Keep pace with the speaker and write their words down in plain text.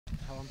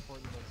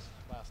important was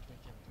last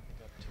weekend? We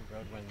got two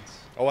road wins.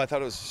 Oh, I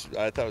thought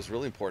it was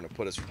really important to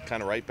put us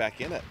kind of right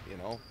back in it,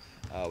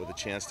 with a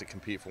chance to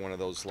compete for one of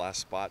those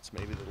last spots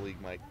maybe the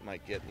league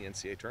might get in the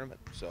NCAA tournament.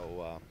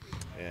 So,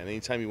 and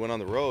anytime you win on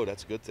the road,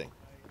 that's a good thing.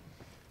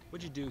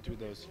 What'd you do through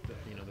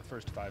the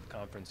first 5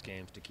 conference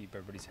games to keep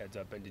everybody's heads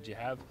up? And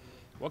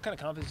what kind of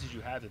confidence did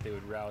you have that they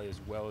would rally as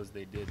well as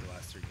they did the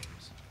last 3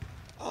 games?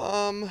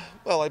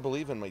 Well, I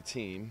believe in my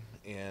team,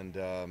 and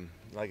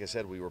like I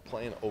said, we were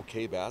playing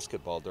okay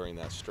basketball during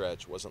that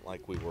stretch. It wasn't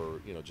like we were,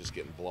 just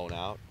getting blown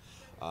out.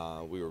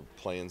 We were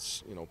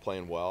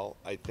playing well.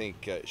 I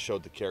think it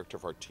showed the character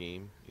of our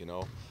team.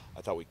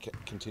 I thought we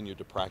continued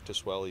to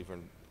practice well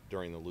even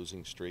during the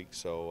losing streak.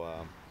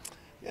 So,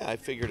 yeah, I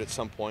figured at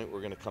some point we're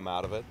going to come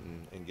out of it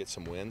and get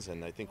some wins.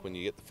 And I think when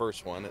you get the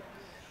first one, it,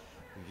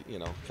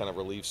 kind of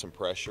relieves some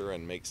pressure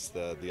and makes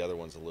the other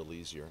ones a little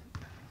easier.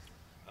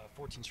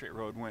 14 straight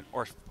road win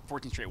or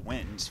 14 straight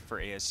wins for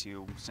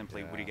ASU.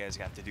 Simply, what do you guys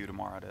have to do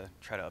tomorrow to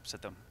try to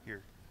upset them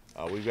here?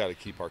 We've got to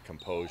keep our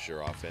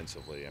composure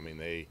offensively. I mean,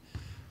 a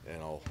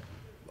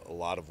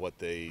lot of what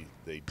they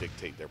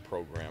dictate their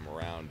program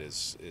around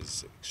is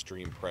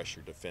extreme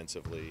pressure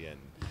defensively,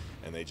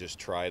 and they just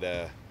try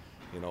to,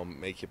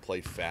 make you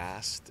play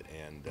fast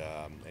and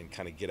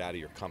kind of get out of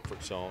your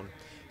comfort zone.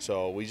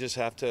 So we just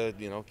have to,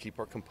 keep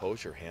our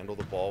composure, handle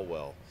the ball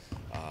well.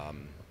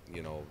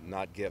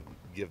 Not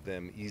give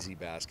them easy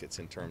baskets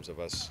in terms of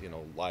us,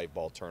 live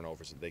ball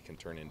turnovers that they can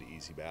turn into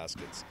easy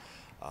baskets.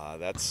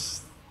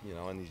 That's,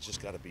 and you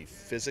just got to be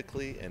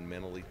physically and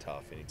mentally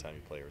tough anytime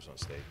you play Arizona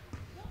State.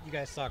 You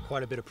guys saw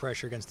quite a bit of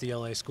pressure against the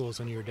LA schools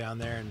when you were down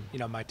there,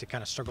 and Mike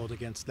kind of struggled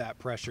against that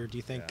pressure. Do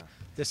you think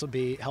this will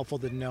be helpful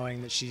to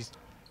knowing that she's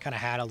kind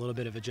of had a little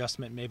bit of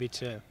adjustment, maybe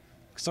to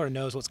sort of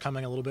knows what's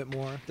coming a little bit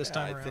more this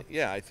time around?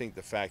 I think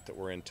the fact that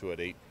we're into it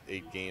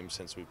eight games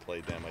since we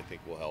played them, I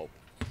think will help.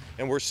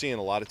 And we're seeing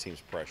a lot of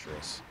teams pressure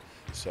us,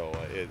 so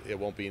it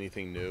won't be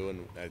anything new.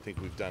 And I think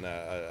we've done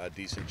a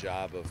decent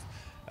job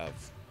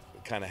of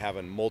kind of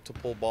having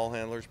multiple ball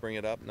handlers bring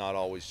it up, not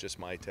always just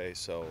Maite.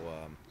 So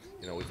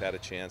we've had a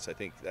chance. I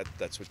think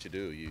that's what you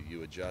do.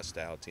 You adjust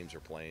to how teams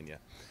are playing you,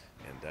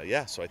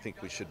 and so I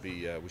think we should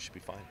be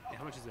fine.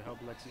 How much does it help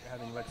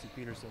having Lexi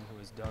Peterson, who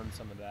has done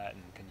some of that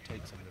and can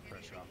take some of the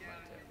pressure off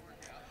Maite?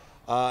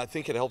 I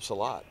think it helps a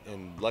lot,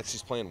 and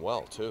Lexi's playing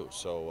well too.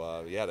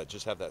 So to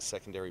just have that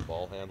secondary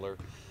ball handler,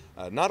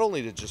 not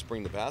only to just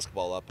bring the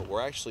basketball up, but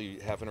we're actually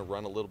having to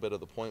run a little bit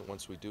of the point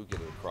once we do get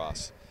it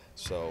across.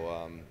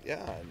 So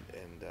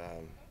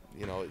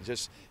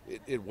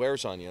it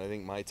wears on you. I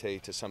think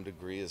Maite to some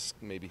degree has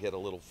maybe hit a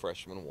little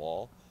freshman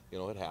wall.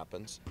 It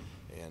happens,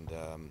 and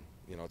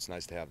it's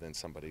nice to have then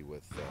somebody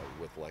with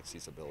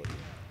Lexi's ability.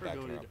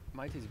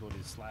 Maite's ability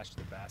to slash to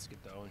the basket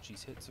though, and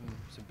she's hit some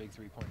big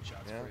 3-point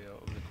shots for you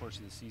over the course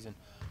of the season.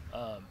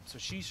 So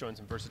she's showing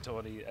some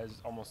versatility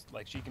as almost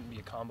like she can be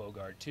a combo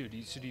guard too. Do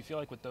you feel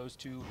like with those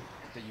two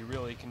that you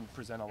really can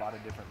present a lot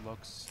of different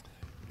looks?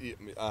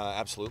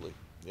 Absolutely.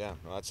 Yeah.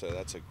 No, that's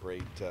a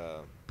great.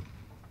 What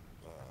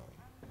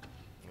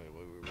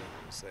were we going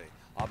to say?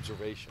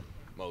 Observation.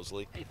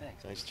 Mosley. Hey,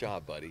 thanks. Nice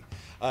job, buddy.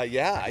 I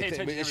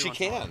think she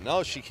can. Once.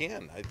 No, she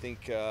can. I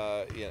think,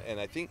 and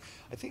I think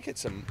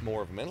it's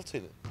more of a mental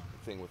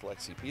thing with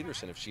Lexi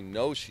Peterson. If she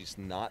knows she's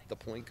not the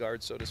point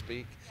guard, so to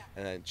speak,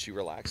 and then she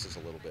relaxes a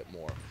little bit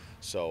more.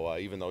 So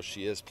even though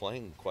she is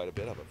playing quite a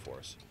bit of it for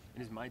us.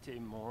 And is Maite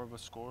more of a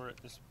scorer at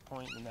this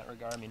point in that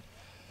regard? I mean,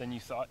 than you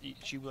thought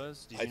she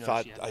was? Did you know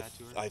thought she had that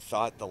to her? I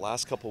thought the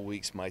last couple of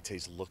weeks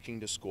Maite's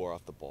looking to score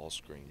off the ball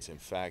screens. In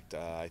fact,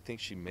 I think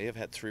she may have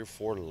had 3 or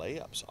 4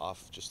 layups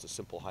off just a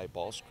simple high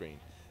ball screen.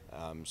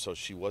 So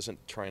she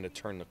wasn't trying to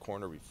turn the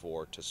corner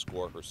before to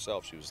score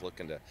herself. She was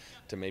looking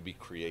to maybe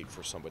create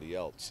for somebody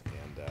else,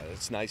 and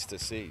it's nice to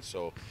see.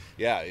 So,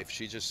 if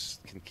she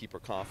just can keep her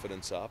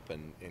confidence up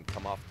and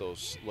come off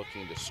those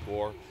looking to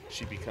score,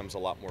 she becomes a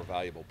lot more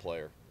valuable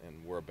player,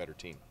 and we're a better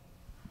team.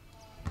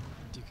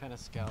 Do you kind of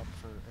scout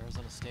for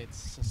Arizona State's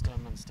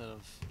system instead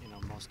of,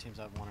 most teams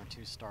have 1 or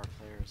 2 star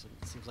players?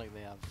 It seems like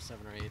they have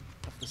 7 or 8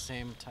 of the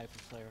same type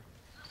of player.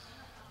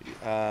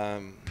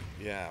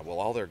 Well,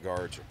 all their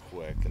guards are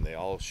quick, and they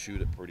all shoot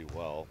it pretty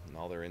well, and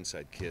all their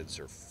inside kids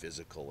are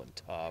physical and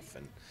tough.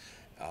 And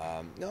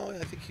I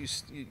think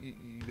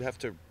you have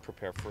to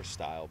prepare for a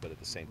style, but at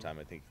the same time,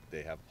 I think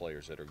they have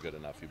players that are good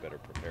enough. You better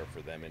prepare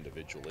for them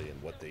individually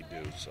and what they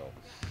do. So,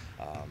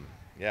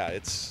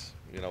 it's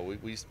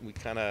we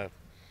kind of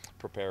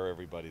prepare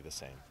everybody the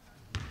same.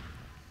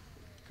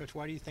 Coach,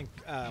 why do you think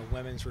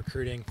women's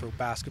recruiting for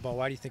basketball,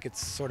 why do you think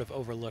it's sort of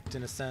overlooked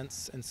in a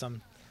sense? In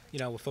some,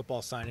 with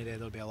football signing day,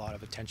 there'll be a lot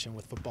of attention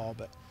with football,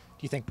 but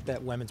do you think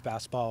that women's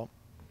basketball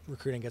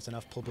recruiting gets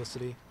enough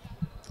publicity?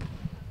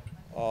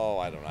 Oh,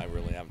 I don't know. I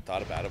really haven't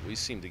thought about it. We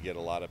seem to get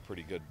a lot of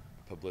pretty good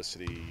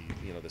publicity,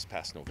 this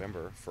past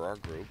November for our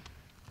group.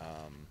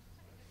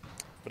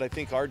 But I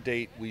think our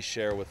date we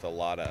share with a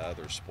lot of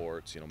other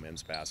sports,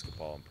 men's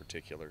basketball in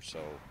particular. So,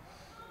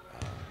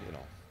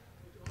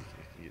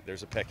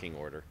 there's a pecking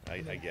order. I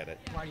get it.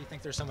 Why do you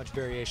think there's so much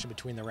variation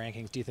between the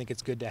rankings? Do you think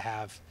it's good to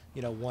have,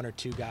 one or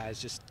two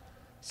guys just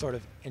sort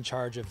of in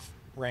charge of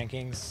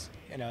rankings,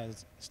 in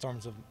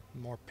terms of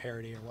more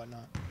parity or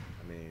whatnot?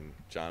 I mean,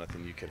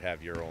 Jonathan, you could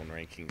have your own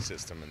ranking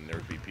system, and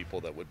there'd be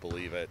people that would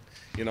believe it.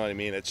 You know what I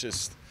mean? It's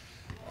just,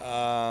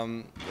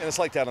 and it's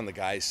like that on the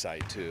guys'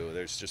 side too.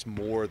 There's just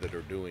more that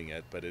are doing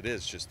it, but it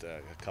is just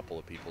a couple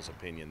of people's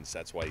opinions.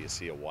 That's why you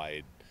see a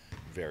wide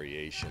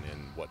variation in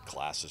what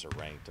classes are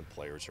ranked and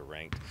players are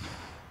ranked.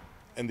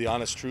 And the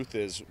honest truth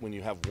is, when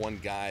you have one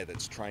guy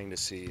that's trying to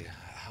see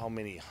how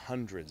many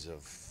hundreds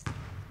of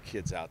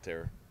kids out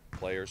there,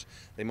 players,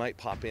 they might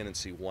pop in and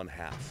see one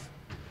half.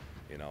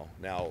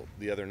 Now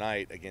the other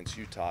night against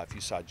Utah, if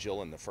you saw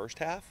Jill in the first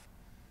half,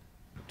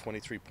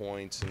 23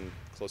 points and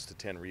close to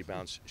 10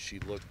 rebounds, she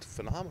looked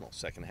phenomenal.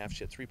 Second half,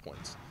 she had 3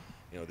 points.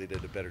 They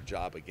did a better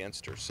job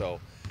against her. So,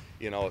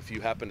 if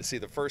you happen to see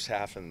the first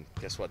half, and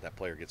guess what, that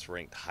player gets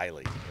ranked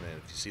highly. And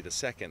then if you see the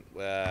second,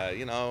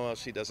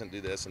 she doesn't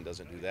do this and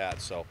doesn't do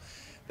that. So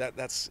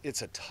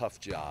it's a tough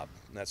job.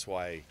 And that's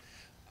why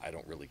I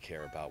don't really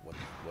care about what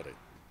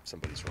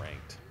somebody's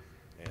ranked.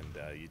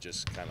 And you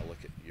just kind of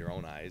look at your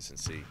own eyes and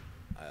see,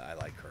 I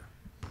like her.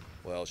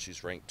 Well,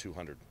 she's ranked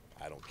 200.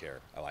 I don't care.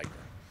 I like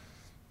her.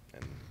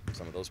 And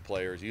some of those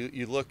players,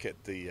 you look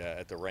at the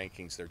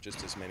rankings, there are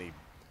just as many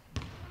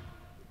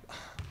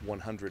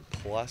 100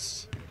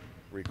 plus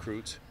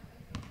recruits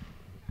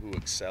who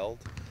excelled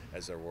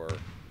as there were,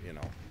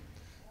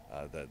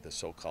 the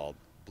so-called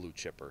blue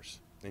chippers.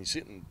 And you see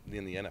it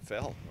in the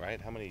NFL, right?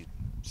 How many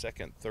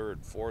second,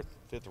 third, fourth,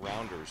 fifth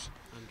rounders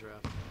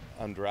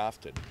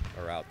undrafted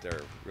are out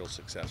there real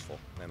successful,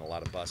 and a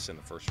lot of busts in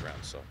the first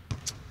round. So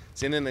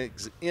it's an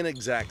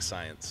inexact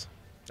science.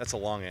 That's a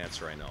long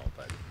answer, I know,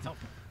 but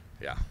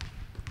yeah.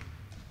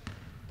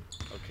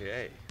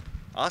 Okay.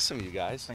 Awesome, you guys.